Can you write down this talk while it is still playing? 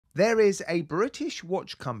There is a British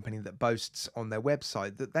watch company that boasts on their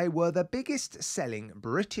website that they were the biggest selling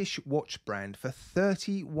British watch brand for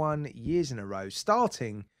 31 years in a row,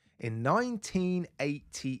 starting in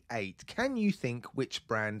 1988. Can you think which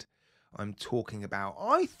brand I'm talking about?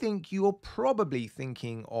 I think you're probably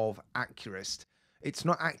thinking of Accurist. It's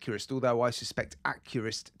not Accurist, although I suspect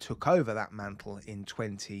Accurist took over that mantle in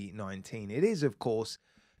 2019. It is, of course,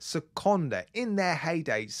 Seconda. In their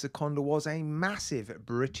heyday, Seconda was a massive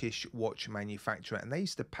British watch manufacturer, and they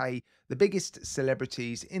used to pay the biggest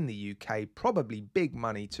celebrities in the UK probably big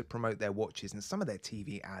money to promote their watches, and some of their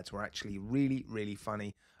TV ads were actually really, really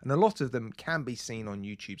funny, and a lot of them can be seen on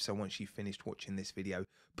YouTube. So once you've finished watching this video,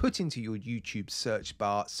 put into your YouTube search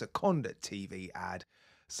bar Seconda TV ad.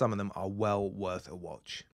 Some of them are well worth a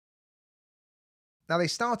watch. Now, they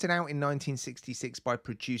started out in 1966 by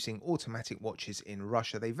producing automatic watches in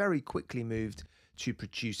Russia. They very quickly moved to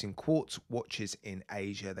producing quartz watches in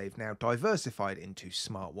Asia. They've now diversified into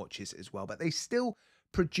smartwatches as well, but they still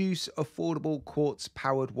produce affordable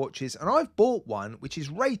quartz-powered watches. And I've bought one which is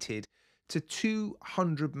rated to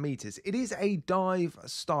 200 meters. It is a dive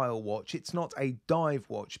style watch. It's not a dive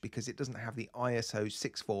watch because it doesn't have the ISO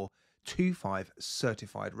 6425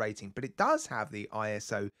 certified rating, but it does have the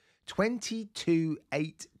ISO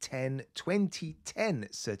 22810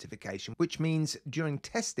 certification, which means during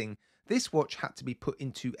testing, this watch had to be put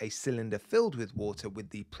into a cylinder filled with water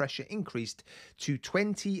with the pressure increased to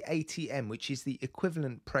 20 atm, which is the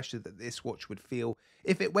equivalent pressure that this watch would feel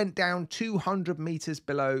if it went down 200 meters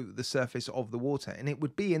below the surface of the water, and it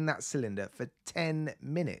would be in that cylinder for 10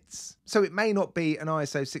 minutes. So it may not be an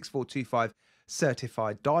ISO 6425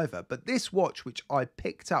 certified diver, but this watch, which I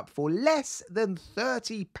picked up for less than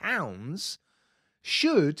 £30,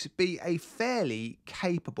 should be a fairly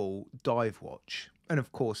capable dive watch. And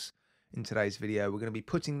of course, in today's video, we're going to be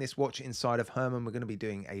putting this watch inside of Herman. We're going to be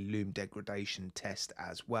doing a lume degradation test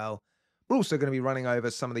as well. We're also going to be running over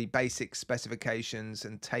some of the basic specifications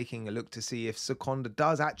and taking a look to see if Seconda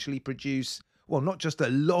does actually produce, well, not just a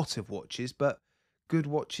lot of watches, but good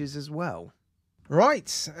watches as well.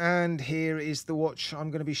 Right, and here is the watch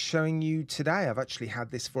I'm going to be showing you today. I've actually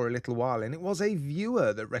had this for a little while, and it was a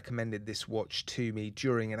viewer that recommended this watch to me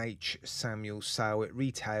during an H. Samuel sale. It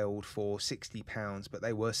retailed for £60, but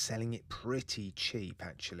they were selling it pretty cheap,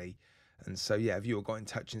 actually. And so, yeah, a viewer got in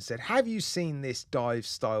touch and said, have you seen this dive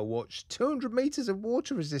style watch? 200 meters of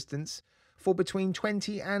water resistance for between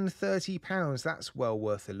 £20 and £30. That's well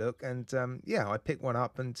worth a look. And yeah, I picked one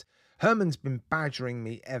up, and Herman's been badgering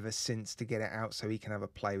me ever since to get it out so he can have a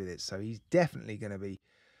play with it. So he's definitely going to be,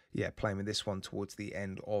 yeah, playing with this one towards the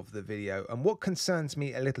end of the video. And what concerns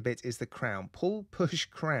me a little bit is the crown. Pull push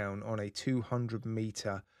crown on a 200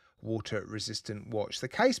 meter water resistant watch. The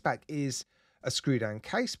case back is a screw down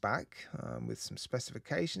case back with some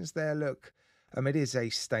specifications there. Look, it is a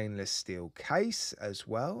stainless steel case as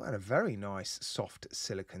well, and a very nice soft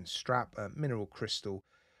silicone strap, mineral crystal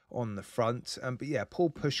on the front. But yeah, pull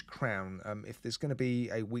push crown. If there's going to be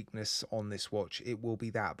a weakness on this watch, it will be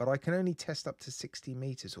that. But I can only test up to 60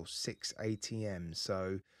 meters or 6 atm.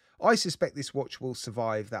 So I suspect this watch will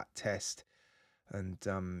survive that test. And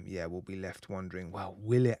yeah, we'll be left wondering, well,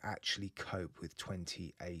 will it actually cope with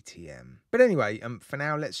 20 atm? But anyway, for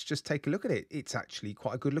now, let's just take a look at it. It's actually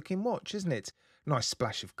quite a good looking watch, isn't it? Nice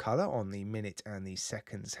splash of colour on the minute and the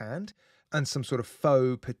seconds hand, and some sort of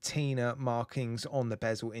faux patina markings on the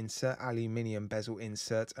bezel insert, aluminium bezel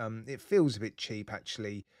insert. It feels a bit cheap,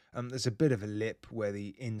 actually. There's a bit of a lip where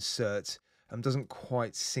the insert doesn't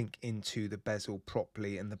quite sink into the bezel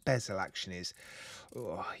properly, and the bezel action is,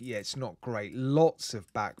 oh, yeah, it's not great. Lots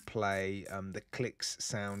of back play. The clicks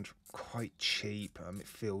sound quite cheap. It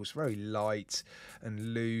feels very light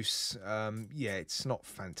and loose. Yeah, it's not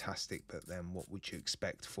fantastic, but then what would you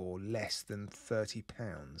expect for less than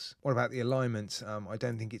 £30? What about the alignment? I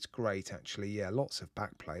don't think it's great, actually. Yeah, lots of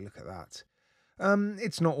back play. Look at that.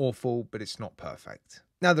 It's not awful, but it's not perfect.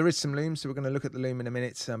 Now, there is some lume, so we're going to look at the lume in a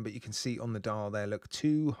minute, but you can see on the dial there, look,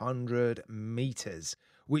 200 meters,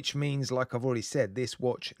 which means, like I've already said, this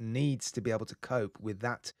watch needs to be able to cope with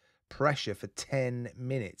that pressure for 10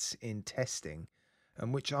 minutes in testing,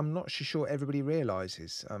 which I'm not sure everybody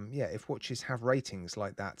realizes. Yeah, if watches have ratings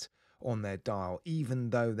like that on their dial,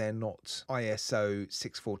 even though they're not ISO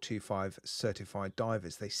 6425 certified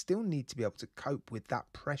divers, they still need to be able to cope with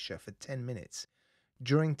that pressure for 10 minutes.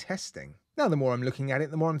 during testing. Now, the more I'm looking at it,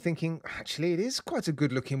 the more I'm thinking, actually, it is quite a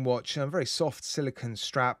good looking watch. A very soft silicone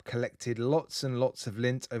strap, collected lots and lots of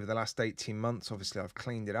lint over the last 18 months. Obviously, I've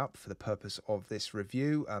cleaned it up for the purpose of this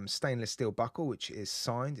review. Stainless steel buckle, which is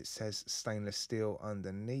signed. It says stainless steel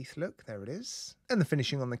underneath. Look, there it is. And the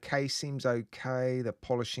finishing on the case seems okay. The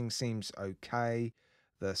polishing seems okay.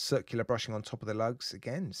 The circular brushing on top of the lugs,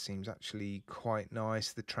 again, seems actually quite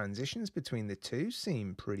nice. The transitions between the two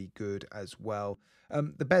seem pretty good as well.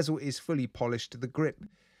 The bezel is fully polished. The grip,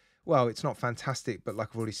 well, it's not fantastic, but like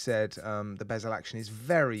I've already said, the bezel action is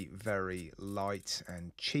very, very light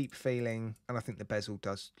and cheap feeling. And I think the bezel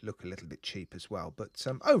does look a little bit cheap as well. But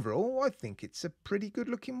overall, I think it's a pretty good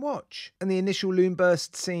looking watch. And the initial lume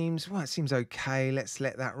burst seems, well, it seems okay. Let's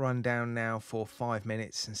let that run down now for 5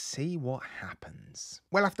 minutes and see what happens.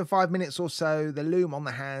 Well, after 5 minutes or so, the lume on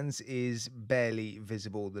the hands is barely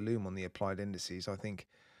visible. The lume on the applied indices, I think,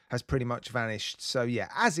 has pretty much vanished. So yeah,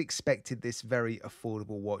 as expected, this very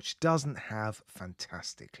affordable watch doesn't have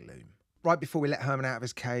fantastic lume. Right before we let Herman out of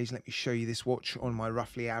his cage, let me show you this watch on my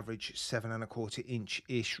roughly average 7¼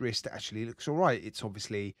 inch-ish wrist. It actually looks all right. It's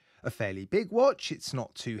obviously a fairly big watch. It's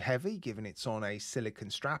not too heavy, given it's on a silicone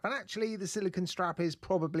strap. And actually, the silicone strap is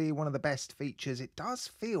probably one of the best features. It does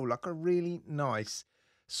feel like a really nice,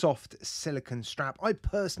 soft silicone strap. I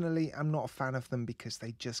personally am not a fan of them because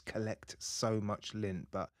they just collect so much lint.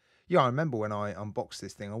 But yeah, I remember when I unboxed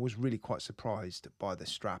this thing, I was really quite surprised by the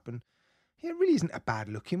strap. And it really isn't a bad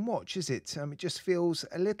looking watch, is it? It just feels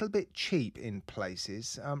a little bit cheap in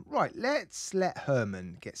places. Right, let's let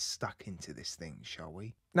Herman get stuck into this thing, shall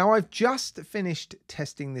we? Now, I've just finished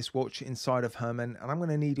testing this watch inside of Herman, and I'm going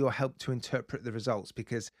to need your help to interpret the results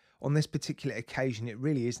because on this particular occasion, it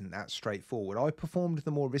really isn't that straightforward. I performed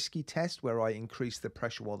the more risky test where I increased the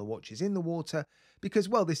pressure while the watch is in the water because,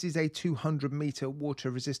 well, this is a 200-meter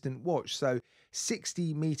water-resistant watch, so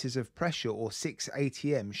 60 meters of pressure or 6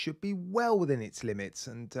 ATM should be well within its limits.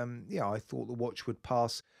 And yeah, I thought the watch would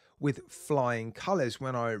pass with flying colours.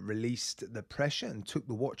 When I released the pressure and took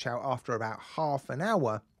the watch out after about half an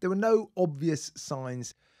hour, there were no obvious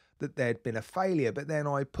signs that there'd been a failure. But then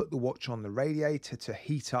I put the watch on the radiator to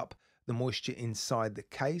heat up the moisture inside the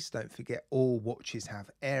case. Don't forget, all watches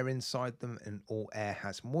have air inside them and all air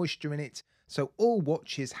has moisture in it. So all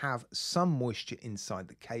watches have some moisture inside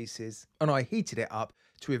the cases. And I heated it up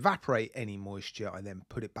to evaporate any moisture. I then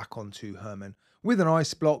put it back onto Herman with an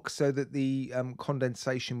ice block so that the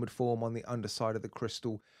condensation would form on the underside of the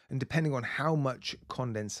crystal. And depending on how much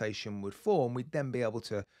condensation would form, we'd then be able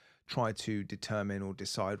to try to determine or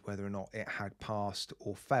decide whether or not it had passed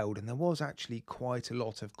or failed. And there was actually quite a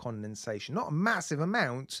lot of condensation, not a massive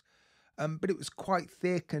amount, but it was quite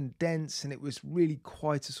thick and dense, and it was really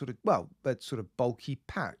quite a sort of, well, a sort of bulky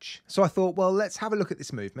patch. So I thought, well, let's have a look at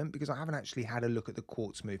this movement because I haven't actually had a look at the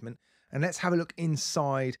quartz movement, and let's have a look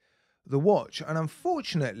inside the watch. And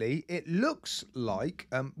unfortunately, it looks like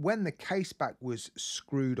when the case back was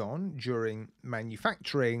screwed on during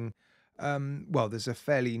manufacturing, well, there's a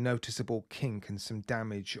fairly noticeable kink and some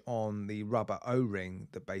damage on the rubber O-ring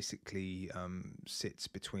that basically sits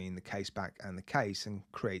between the case back and the case and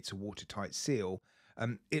creates a watertight seal.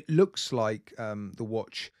 It looks like the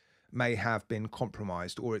watch may have been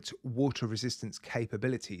compromised, or its water resistance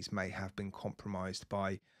capabilities may have been compromised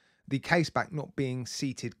by the case back not being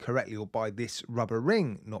seated correctly, or by this rubber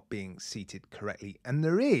ring not being seated correctly. And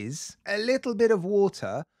there is a little bit of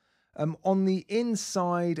water on the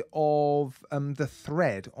inside of the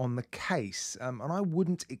thread on the case, and I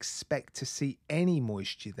wouldn't expect to see any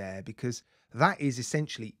moisture there because that is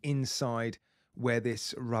essentially inside where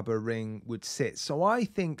this rubber ring would sit. So I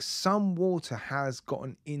think some water has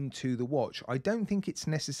gotten into the watch. I don't think it's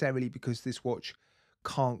necessarily because this watch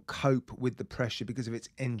can't cope with the pressure because of its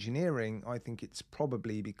engineering. I think it's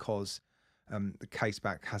probably because the case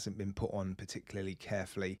back hasn't been put on particularly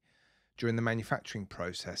carefully during the manufacturing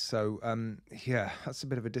process. So yeah, that's a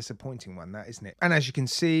bit of a disappointing one, that, isn't it? And as you can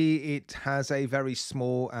see, it has a very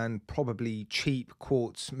small and probably cheap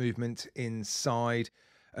quartz movement inside,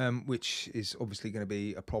 which is obviously going to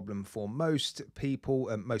be a problem for most people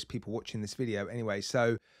watching this video anyway.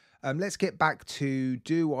 So let's get back to,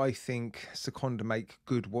 do I think Seconda make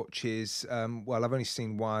good watches? Well, I've only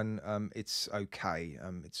seen one. It's okay.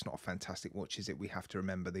 It's not a fantastic watch, is it? We have to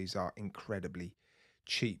remember these are incredibly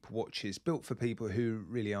cheap watches built for people who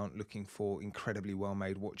really aren't looking for incredibly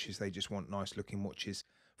well-made watches. They just want nice looking watches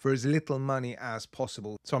for as little money as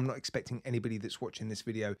possible. So I'm not expecting anybody that's watching this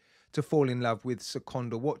video to fall in love with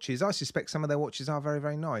Seconda watches. I suspect some of their watches are very,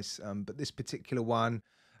 very nice, but this particular one,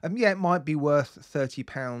 yeah, it might be worth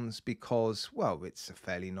 £30 because, well, it's a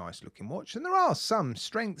fairly nice looking watch and there are some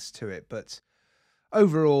strengths to it, but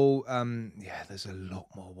overall, yeah, there's a lot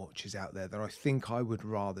more watches out there that I think I would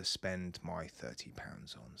rather spend my £30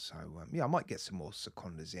 on. So yeah, I might get some more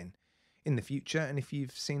Secondas in the future. And if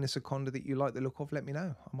you've seen a Seconda that you like the look of, let me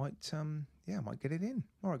know. I might, yeah, I might get it in.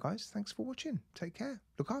 All right, guys, thanks for watching. Take care.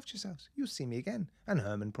 Look after yourselves. You'll see me again, and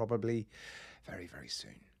Herman probably very, very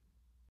soon.